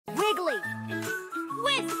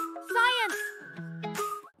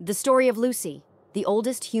The story of Lucy, the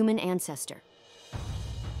oldest human ancestor.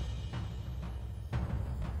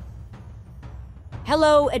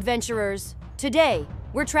 Hello, adventurers! Today,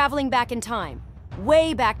 we're traveling back in time.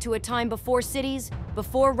 Way back to a time before cities,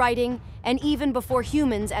 before writing, and even before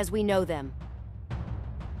humans as we know them.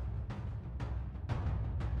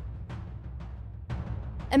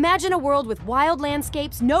 Imagine a world with wild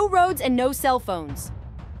landscapes, no roads, and no cell phones.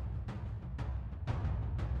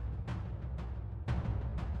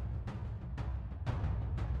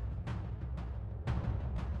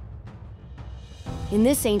 In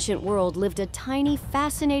this ancient world lived a tiny,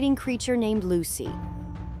 fascinating creature named Lucy.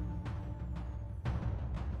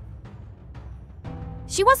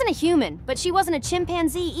 She wasn't a human, but she wasn't a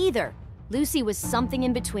chimpanzee either. Lucy was something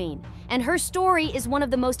in between, and her story is one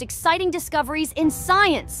of the most exciting discoveries in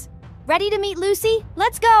science. Ready to meet Lucy?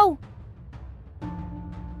 Let's go!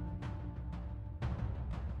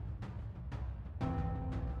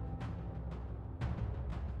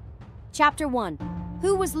 Chapter 1.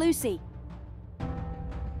 Who was Lucy?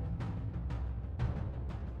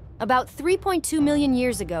 About 3.2 million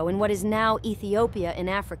years ago, in what is now Ethiopia in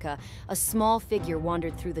Africa, a small figure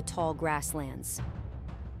wandered through the tall grasslands.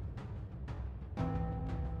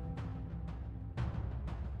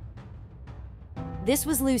 This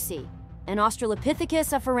was Lucy, an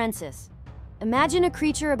Australopithecus afarensis. Imagine a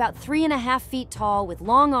creature about 3.5 feet tall with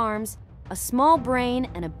long arms, a small brain,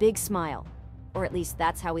 and a big smile. Or at least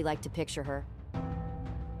that's how we like to picture her.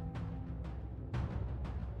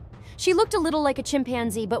 She looked a little like a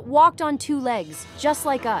chimpanzee, but walked on 2 legs, just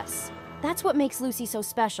like us. That's what makes Lucy so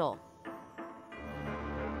special.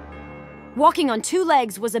 Walking on 2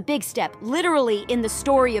 legs was a big step, literally in the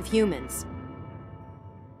story of humans.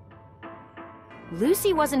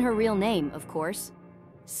 Lucy wasn't her real name, of course.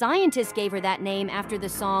 Scientists gave her that name after the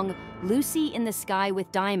song "Lucy in the Sky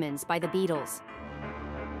with Diamonds" by the Beatles.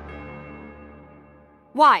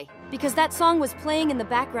 Why? Because that song was playing in the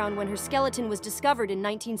background when her skeleton was discovered in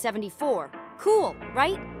 1974. Cool,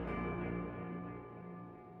 right?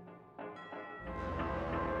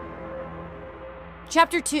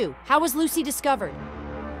 Chapter 2. How was Lucy discovered?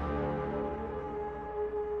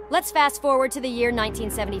 Let's fast forward to the year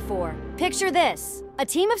 1974. Picture this. A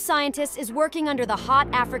team of scientists is working under the hot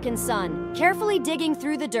African sun, carefully digging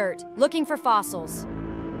through the dirt, looking for fossils.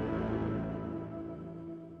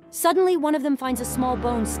 Suddenly, one of them finds a small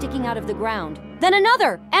bone sticking out of the ground. Then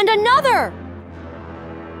another, and another!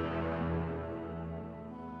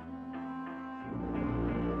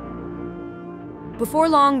 Before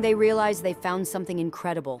long, they realize they found something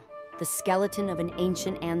incredible. The skeleton of an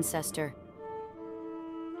ancient ancestor.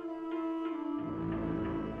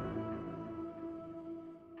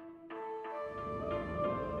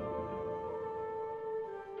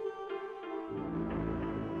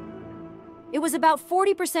 It was about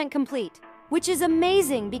 40% complete, which is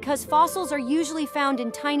amazing because fossils are usually found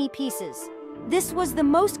in tiny pieces. This was the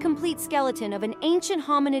most complete skeleton of an ancient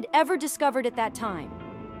hominid ever discovered at that time.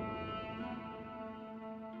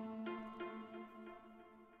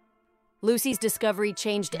 Lucy's discovery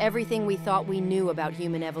changed everything we thought we knew about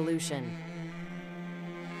human evolution.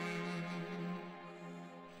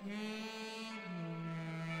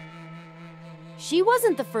 She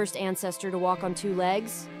wasn't the first ancestor to walk on 2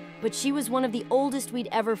 legs. But she was one of the oldest we'd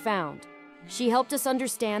ever found. She helped us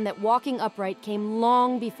understand that walking upright came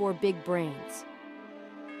long before big brains.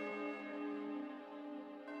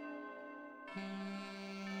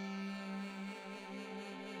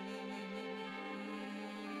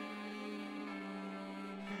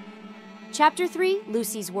 Chapter 3,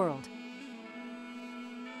 Lucy's World.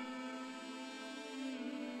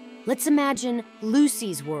 Let's imagine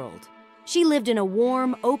Lucy's world. She lived in a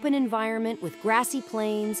warm, open environment with grassy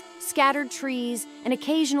plains, scattered trees, and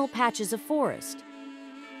occasional patches of forest.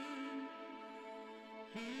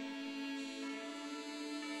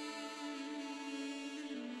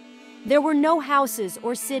 There were no houses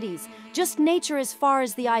or cities, just nature as far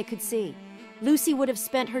as the eye could see. Lucy would have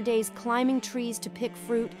spent her days climbing trees to pick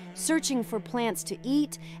fruit, searching for plants to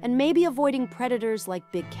eat, and maybe avoiding predators like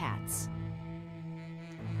big cats.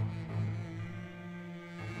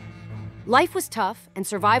 Life was tough, and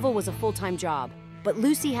survival was a full-time job, but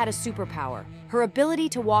Lucy had a superpower, her ability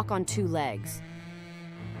to walk on 2 legs.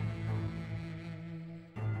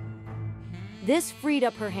 This freed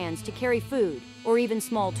up her hands to carry food, or even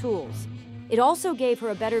small tools. It also gave her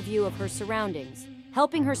a better view of her surroundings,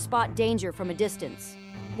 helping her spot danger from a distance.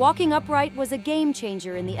 Walking upright was a game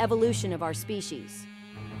changer in the evolution of our species.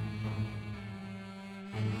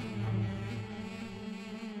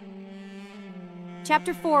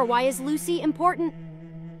 Chapter 4, Why is Lucy important?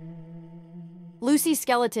 Lucy's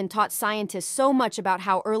skeleton taught scientists so much about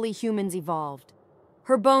how early humans evolved.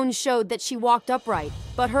 Her bones showed that she walked upright,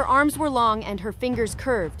 but her arms were long and her fingers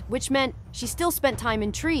curved, which meant she still spent time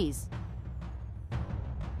in trees.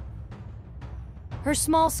 Her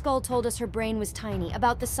small skull told us her brain was tiny,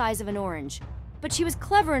 about the size of an orange, but she was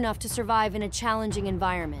clever enough to survive in a challenging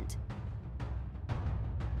environment.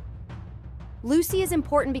 Lucy is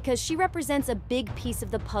important because she represents a big piece of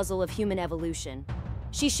the puzzle of human evolution.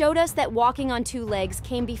 She showed us that walking on two legs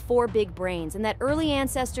came before big brains and that early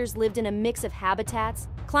ancestors lived in a mix of habitats,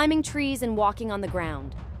 climbing trees and walking on the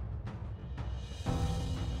ground.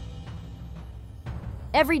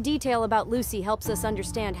 Every detail about Lucy helps us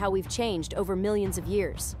understand how we've changed over millions of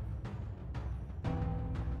years.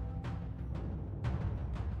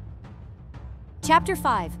 Chapter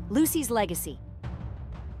 5: Lucy's Legacy.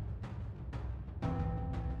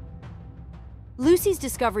 Lucy's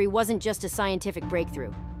discovery wasn't just a scientific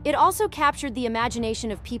breakthrough. It also captured the imagination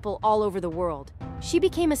of people all over the world. She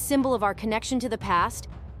became a symbol of our connection to the past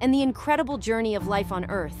and the incredible journey of life on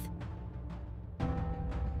Earth.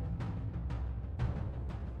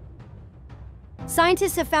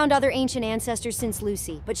 Scientists have found other ancient ancestors since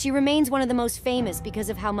Lucy, but she remains one of the most famous because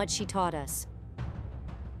of how much she taught us.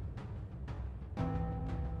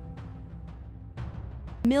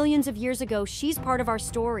 Millions of years ago, she's part of our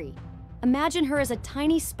story. Imagine her as a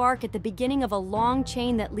tiny spark at the beginning of a long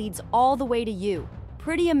chain that leads all the way to you.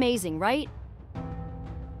 Pretty amazing, right?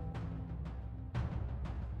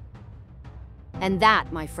 And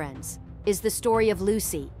that, my friends, is the story of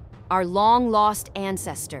Lucy, our long-lost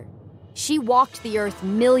ancestor. She walked the earth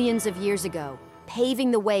millions of years ago,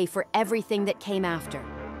 paving the way for everything that came after.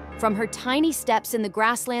 From her tiny steps in the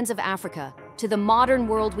grasslands of Africa to the modern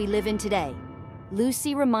world we live in today,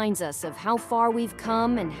 Lucy reminds us of how far we've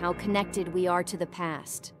come and how connected we are to the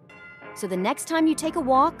past. So the next time you take a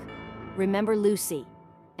walk, remember Lucy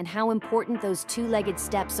and how important those two-legged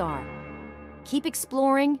steps are. Keep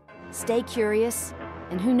exploring, stay curious,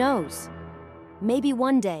 and who knows, maybe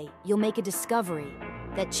one day you'll make a discovery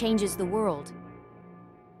that changes the world.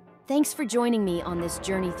 Thanks for joining me on this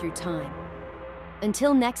journey through time.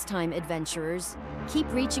 Until next time, adventurers,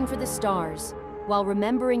 keep reaching for the stars while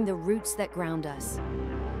remembering the roots that ground us.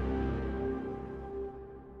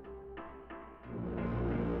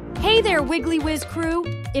 Hey there, Wiggly Wiz crew!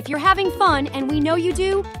 If you're having fun, and we know you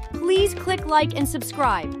do, please click like and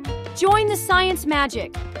subscribe. Join the science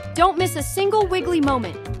magic. Don't miss a single Wiggly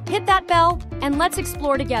moment. Hit that bell, and let's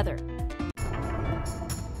explore together.